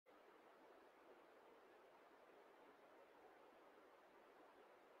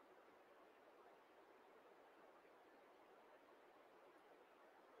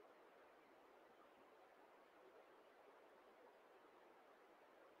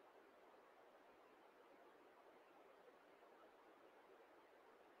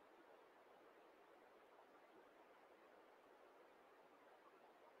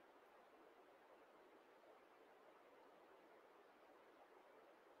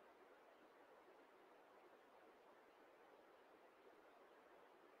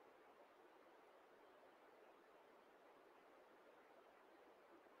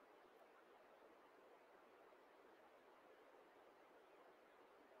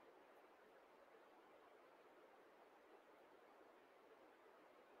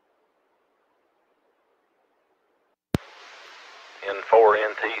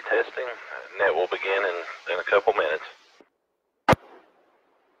N4NT testing. Net will begin in a couple minutes.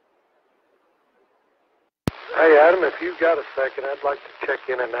 Hey Adam, if you've got a second, I'd like to check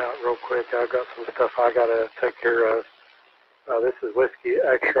in and out real quick. I've got some stuff I got to take care of. This is Whiskey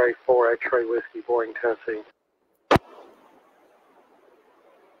X-Ray 4, X-Ray Whiskey, Boring, Tennessee.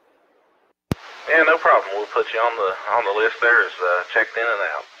 Yeah, no problem. We'll put you on the list there as checked in and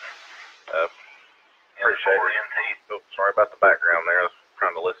out. Appreciate it. Oh, sorry about the background there. I was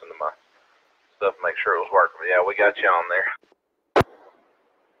trying to listen to my stuff, make sure it was working. But yeah, we got you on there.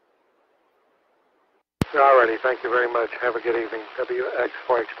 Alrighty, thank you very much. Have a good evening.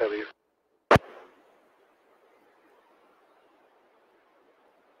 WX4XW.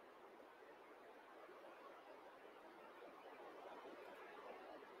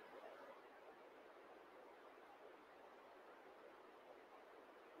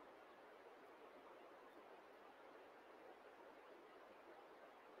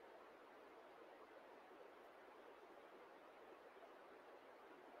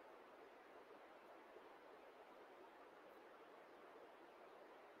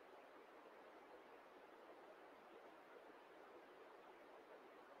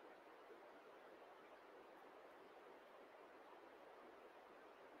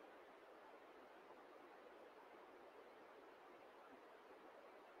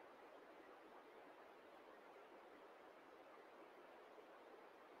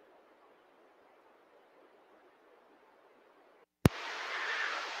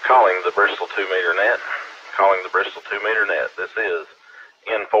 Calling the Bristol 2-meter net. Calling the Bristol 2-meter net. This is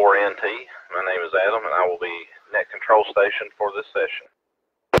N4NT. My name is Adam, and I will be net control station for this session.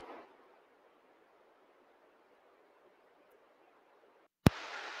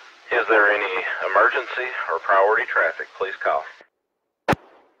 Is there any emergency or priority traffic? Please call.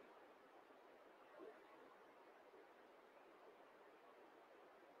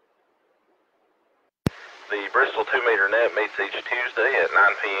 The Bristol 2-meter net meets each Tuesday at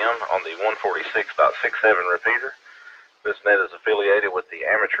 9 p.m. on the 146.67 repeater. This net is affiliated with the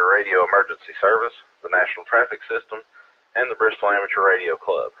Amateur Radio Emergency Service, the National Traffic System, and the Bristol Amateur Radio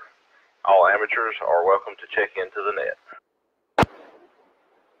Club. All amateurs are welcome to check into the net.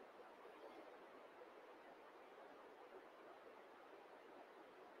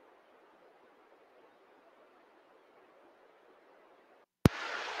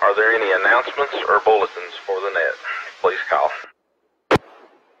 Are there any announcements or bulletins for the net? Please call.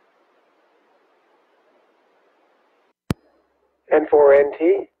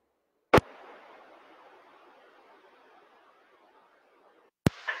 N4NT.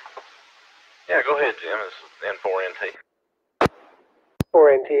 Yeah, go ahead, Jim. This is N4NT.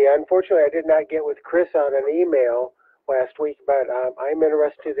 4NT. Unfortunately, I did not get with Chris on an email last week, but I'm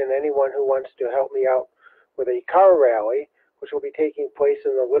interested in anyone who wants to help me out with a car rally, which will be taking place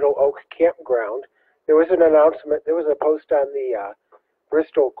in the Little Oak Campground. There was an announcement, there was a post on the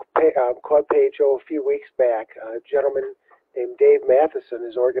Bristol club page a few weeks back. A gentleman named Dave Matheson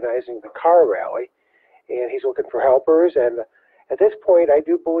is organizing the car rally, and he's looking for helpers. And at this point, I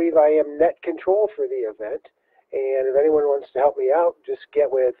do believe I am net control for the event. And if anyone wants to help me out, just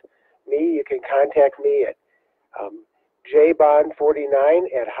get with me. You can contact me at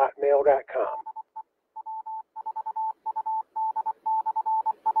jbond49@hotmail.com.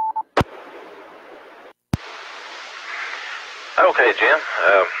 Okay, Jim.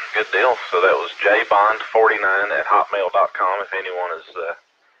 Good deal. So that was jbond49@hotmail.com if anyone is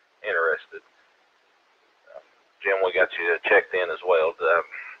interested. Jim, we got you checked in as well.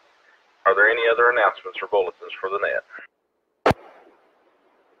 Are there any other announcements or bulletins for the net?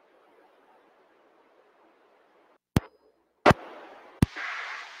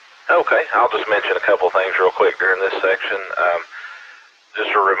 Okay, I'll just mention a couple things real quick during this section.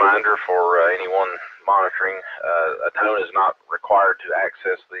 Just a reminder for anyone monitoring, a tone is not required to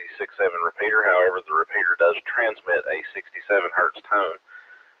access the 6.7 repeater. However, the repeater does transmit a 67 hertz tone.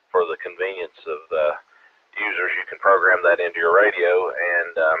 For the convenience of the users, you can program that into your radio,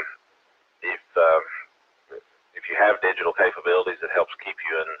 and if you have digital capabilities, it helps keep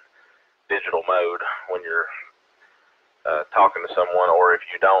you in digital mode when you're talking to someone, or if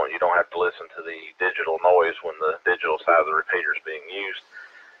you don't have to listen to the digital noise when the digital side of the repeater is being used.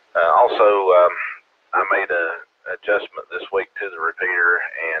 Also, I made an adjustment this week to the repeater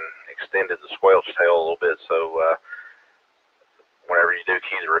and extended the squelch tail a little bit, so whenever you do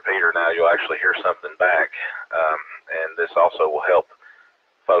key the repeater now, you'll actually hear something back, and this also will help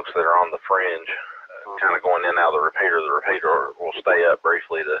folks that are on the fringe, kind of going in and out of the repeater will stay up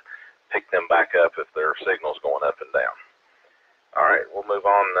briefly to pick them back up if their signal's going up and down. All right, we'll move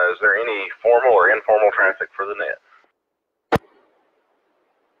on. Is there any formal or informal traffic for the net?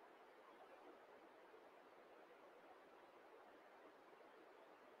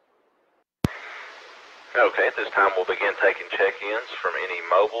 Okay, at this time we'll begin taking check-ins from any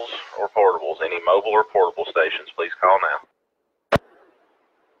mobiles or portables. Any mobile or portable stations, please call now.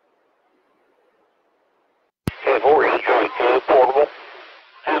 10-4, East 22, portable.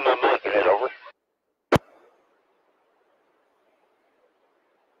 How am I making it over?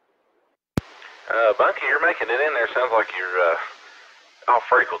 Bunky, you're making it in there. Sounds like you're off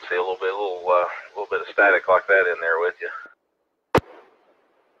frequency a little bit, a little bit of static like that in there with you.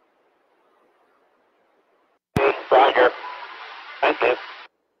 Roger. Thank you.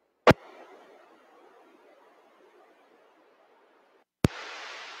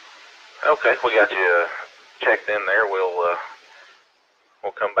 Okay, we got you checked in there.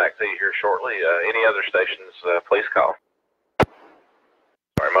 We'll come back to you here shortly. Any other stations, please call. All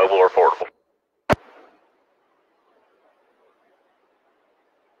right, mobile or portable.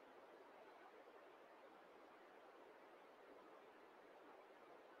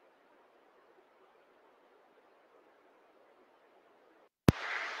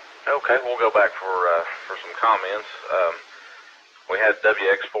 Okay, we'll go back for some comments. We had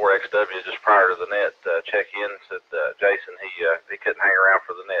WX4XW just prior to the net check in. Said Jason he couldn't hang around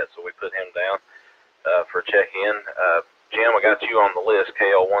for the net, so we put him down for check in. Jim, I got you on the list.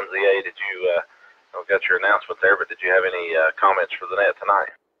 KL1ZA. Did you? I got your announcement there, but did you have any comments for the net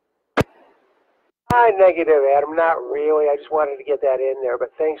tonight? Negative, Adam. Not really. I just wanted to get that in there,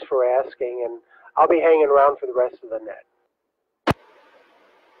 but thanks for asking, and I'll be hanging around for the rest of the net.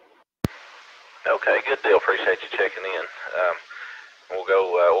 Okay, good deal. Appreciate you checking in. We'll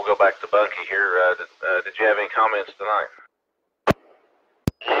go back to Bunky here. Did you have any comments tonight?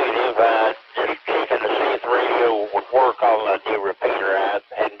 Negative. Just checking to see if the radio would work on the new repeater. I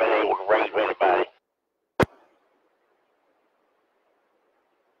hadn't been able to raise anybody.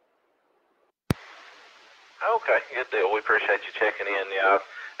 Okay, good deal. We appreciate you checking in. Yeah, I've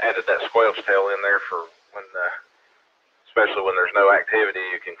added that squelch tail in there for when, especially when there's no activity,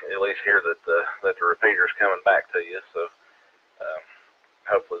 you can at least hear that the repeater's coming back to you. So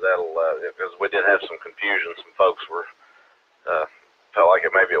hopefully that'll, because we did have some confusion. Some folks were felt like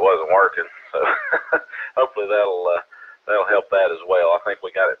maybe it wasn't working. So hopefully that'll help that as well. I think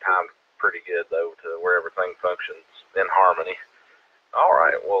we got it timed pretty good though, to where everything functions in harmony. All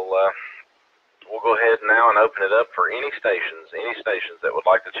right, well. We'll go ahead now and open it up for any stations that would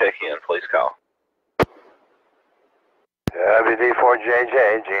like to check in. Please call.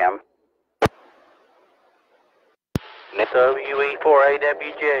 WD4JJ, Jim.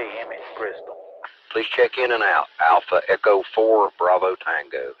 WE4AWJ, Emmett, Bristol. Please check in and out. Alpha Echo 4 Bravo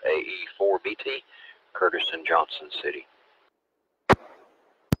Tango, AE4BT, Curtis and Johnson City.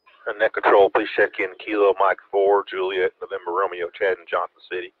 Net Control, please check in Kilo Mike 4, Juliet, November Romeo, Chad and Johnson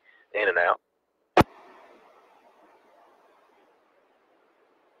City. In and out.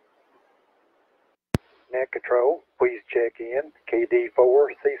 Net Control, please check in KD4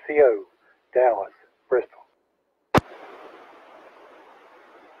 CCO, Dallas, Bristol.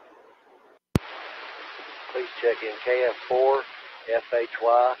 Please check in KF4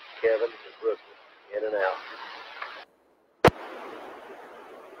 FHY, Kevin and Bristol. In and out.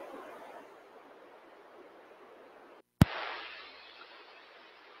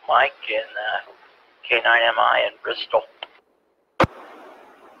 Mike in K9MI in Bristol.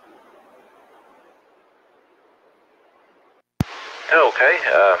 Okay,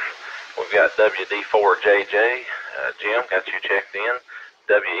 we've got WD4JJ, Jim, got you checked in.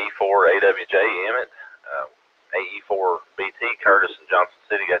 WE4AWJ, Emmett, AE4BT, Curtis and Johnson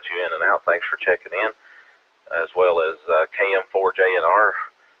City, got you in and out. Thanks for checking in, as well as KM4JNR,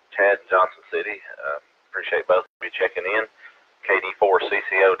 Chad and Johnson City. Appreciate both of you checking in.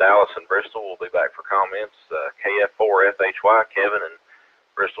 KD4CCO, Dallas and Bristol. We'll be back for comments. KF4FHY, Kevin in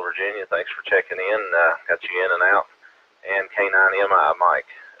Bristol, Virginia. Thanks for checking in. Got you in and out. And K9MI, Mike,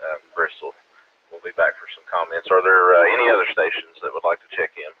 Bristol. We'll be back for some comments. Are there any other stations that would like to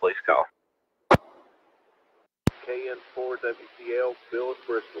check in? Please call. KN4WCL, Bill in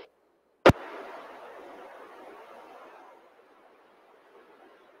Bristol.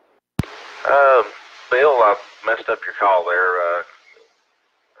 Bill, I messed up your call there.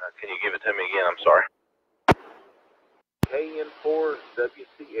 Can you give it to me again? I'm sorry.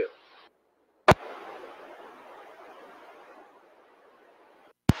 KN4WCL.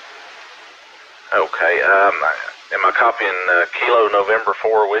 Okay, am I copying Kilo November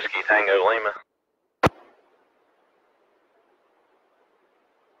 4 Whiskey Tango Lima?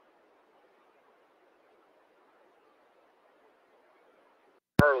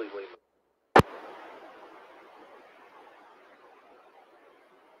 Charlie Lima.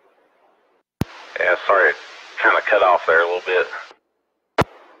 Yeah, sorry, it kind of cut off there a little bit.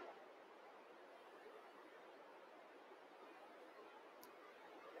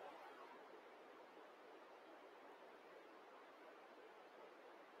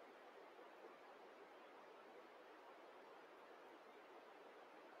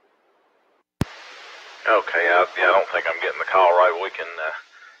 Okay, yeah, I don't think I'm getting the call right. We can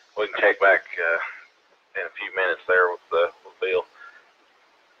check back in a few minutes there with Bill.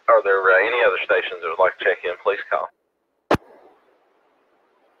 Are there any other stations that would like to check in? Please call.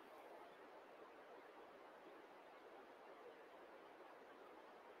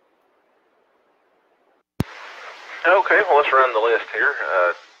 Okay, well, let's run the list here.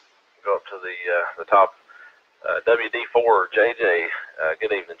 Go up to the top. WD4JJ.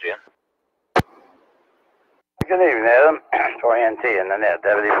 Good evening, Jim. Good evening, Adam. 4NT in the net,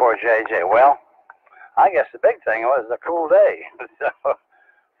 WD4JJ. Well, I guess the big thing was a cool day. So,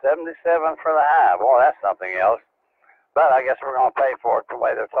 77 for the high. Boy, that's something else. But I guess we're going to pay for it the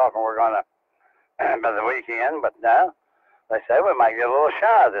way they're talking. We're going to by the weekend. But now they say we might get a little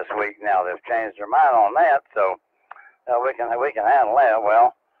shy this week. Now they've changed their mind on that, so we can handle that.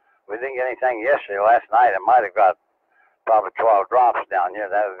 Well, we didn't get anything yesterday. Last night it might have got probably 12 drops down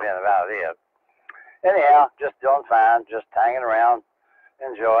here. That would have been about it. Anyhow, just doing fine, just hanging around,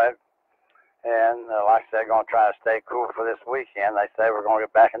 enjoy it. And like I said, going to try to stay cool for this weekend. They say we're going to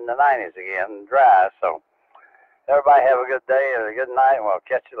get back in the 90s again and dry. So everybody have a good day and a good night, and we'll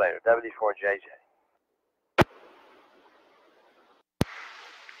catch you later. WD4JJ.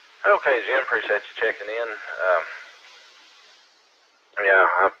 Okay, Jim, appreciate you checking in. Yeah,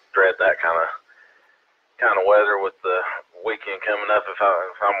 I dread that kind of weather with the weekend coming up if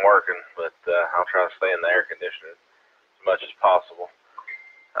I'm working, but I'll try to stay in the air conditioner as much as possible.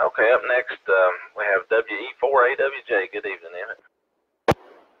 Okay, up next we have WE4AWJ. Good evening, Emmett.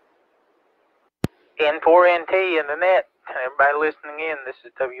 N4NT in the net. Everybody listening in, this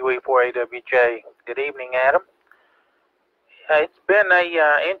is WE4AWJ. Good evening, Adam. It's been a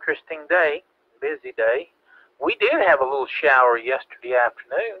interesting day, busy day. We did have a little shower yesterday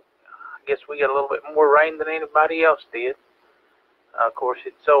afternoon. I guess we got a little bit more rain than anybody else did. Of course,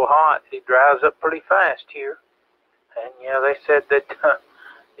 it's so hot, it dries up pretty fast here. And, yeah, they said that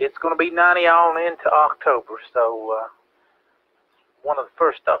it's going to be 90 on into October. So, one of the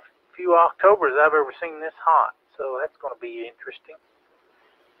first few Octobers I've ever seen this hot. So, that's going to be interesting.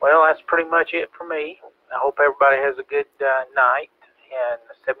 Well, that's pretty much it for me. I hope everybody has a good night. And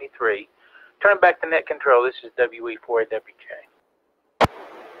 73. Turn back to net control. This is WE4AWJ.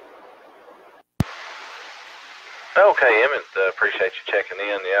 Okay, Emmett, appreciate you checking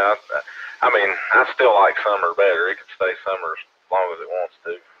in. Yeah, I mean, I still like summer better. It could stay summer as long as it wants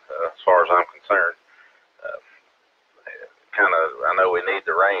to, as far as I'm concerned. I know we need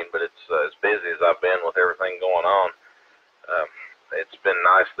the rain, but it's as busy as I've been with everything going on. It's been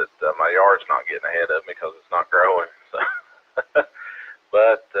nice that my yard's not getting ahead of me because it's not growing. So,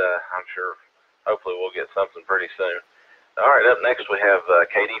 but I'm sure, hopefully, we'll get something pretty soon. All right, up next we have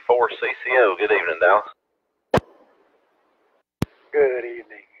KD4CCO. Good evening, Dallas. Good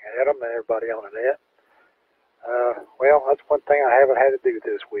evening, Adam, and everybody on the net. Well, that's one thing I haven't had to do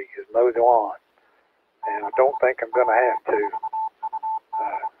this week is mow the lawn, and I don't think I'm going to have to.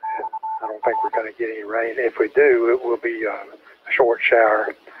 I don't think we're going to get any rain. If we do, it will be a short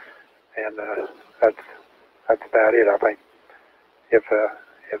shower, and that's about it. I think if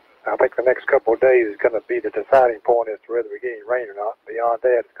I think the next couple of days is going to be the deciding point as to whether we get any rain or not. Beyond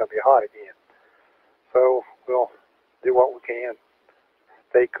that, it's going to be hot again. So we'll do what we can.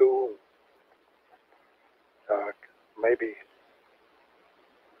 Stay cool. Maybe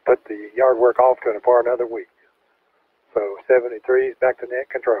put the yard work off for another week. So 73 is back to net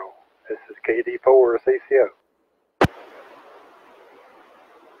control. This is KD4CCO.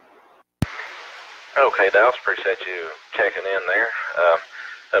 Okay, Dallas, appreciate you checking in there.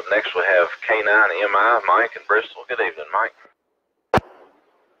 Up next we have K9MI, Mike in Bristol. Good evening, Mike.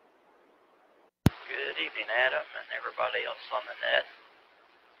 Good evening, Adam, and everybody else on the net.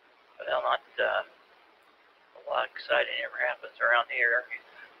 Well, not a lot exciting ever happens around here,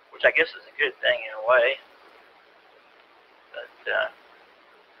 which I guess is a good thing in a way. But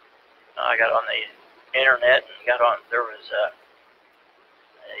I got on the internet and there was a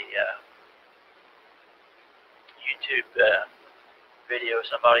YouTube video of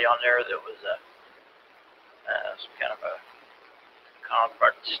somebody on there that was some kind of a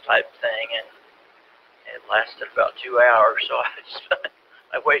conference type thing, and it lasted about 2 hours, so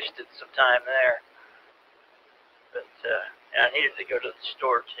I wasted some time there. But I needed to go to the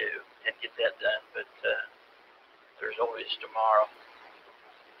store too and get that done, but there's always tomorrow.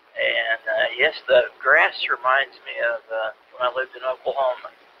 And yes, the grass reminds me of when I lived in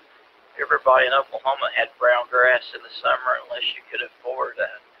Oklahoma. Everybody in Oklahoma had brown grass in the summer unless you could afford a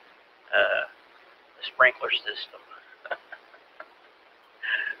sprinkler system.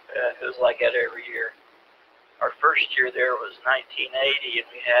 It was like that every year. Our first year there was 1980, and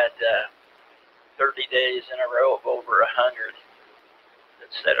we had 30 days in a row of over 100 that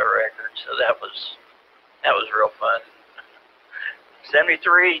set a record. So that was real fun. 73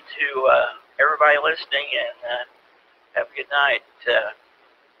 to everybody listening, and have a good night.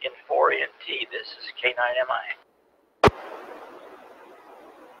 N4NT, this is K9MI.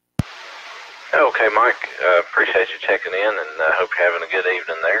 Okay, Mike, appreciate you checking in, and hope you're having a good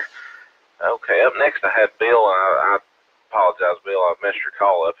evening there. Okay, up next I had Bill. I apologize, Bill, I messed your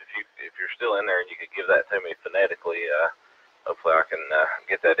call up. If you're still in there and you could give that to me phonetically, hopefully I can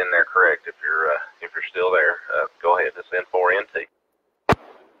get that in there correct. If you're still there, go ahead. It's N4NT.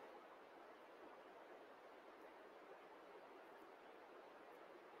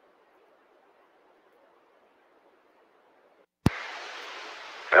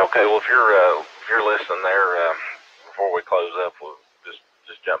 Okay, well if you're listening there, before we close up, we'll just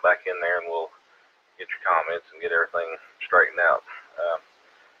jump back in there and we'll get your comments and get everything straightened out.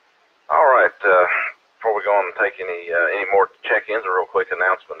 All right, before we go on and take any more check-ins, a real quick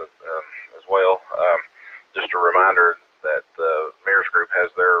announcement as well. Just a reminder that the Mears Group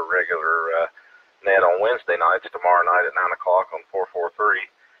has their regular net on Wednesday nights, tomorrow night at 9 o'clock on 443.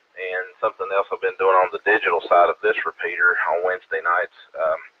 And something else I've been doing on the digital side of this repeater on Wednesday nights,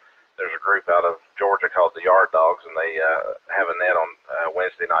 there's a group out of Georgia called the Yard Dogs, and they have a net on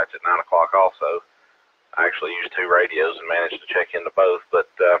Wednesday nights at 9 o'clock also. I actually use 2 radios and managed to check into both, but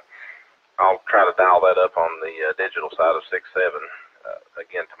I'll try to dial that up on the digital side of 6-7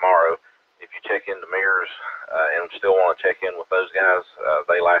 again tomorrow. If you check into Mears and still want to check in with those guys,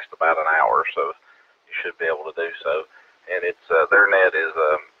 they last about an hour, so you should be able to do so. And it's their net is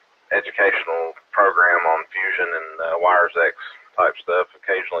educational program on fusion and wires X type stuff.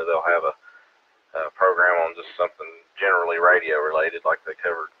 Occasionally they'll have a program on just something generally radio related, like they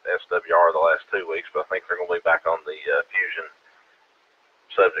covered SWR the last 2 weeks, but I think they're going to be back on the fusion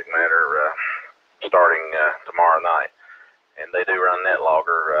subject matter starting tomorrow night. And they do run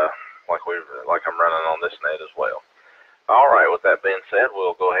NetLogger like I'm running on this net as well. All right, with that being said,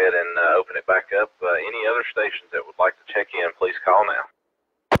 we'll go ahead and open it back up. Any other stations that would like to check in, please call now.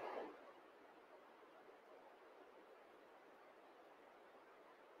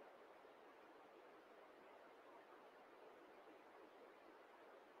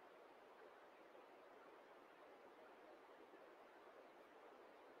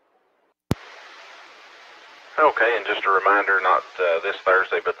 Okay, and just a reminder, not this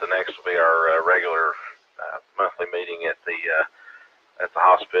Thursday, but the next will be our regular monthly meeting at the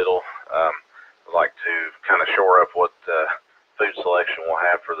hospital. I'd like to kind of shore up what food selection we'll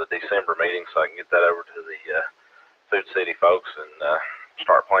have for the December meeting, so I can get that over to the Food City folks and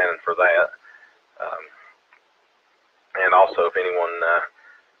start planning for that. And also, if anyone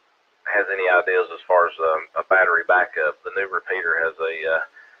has any ideas as far as a battery backup, the new repeater has a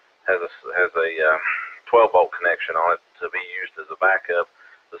 12-volt connection on it to be used as a backup.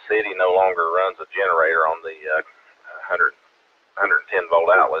 The city no longer runs a generator on the 110-volt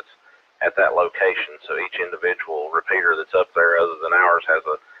outlets at that location, so each individual repeater that's up there, other than ours, has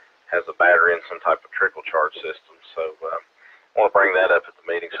a battery and some type of trickle charge system. So I want to bring that up at the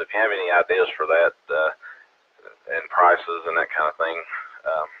meeting. So if you have any ideas for that and prices and that kind of thing,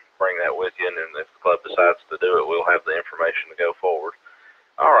 bring that with you, and if the club decides to do it, we'll have the information to go forward.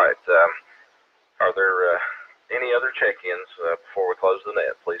 All right. Are there any other check-ins before we close the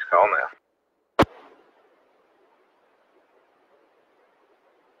net? Please call now.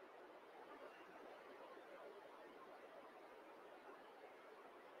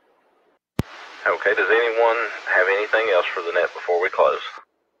 Okay, does anyone have anything else for the net before we close?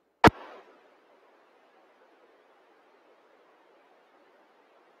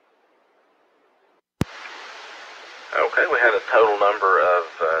 Okay, we had a total number of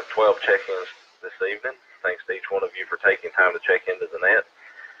 12 check-ins this evening. Thanks to each one of you for taking time to check into the net.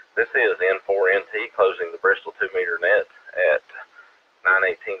 This is N4NT closing the Bristol 2-meter net at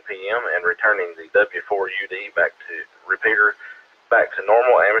 9:18 p.m. and returning the W4UD repeater back to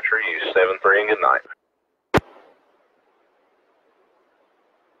normal amateur use. 7-3 and good night.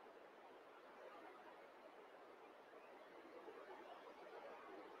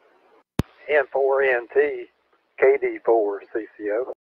 N4NT, KD4 CCO.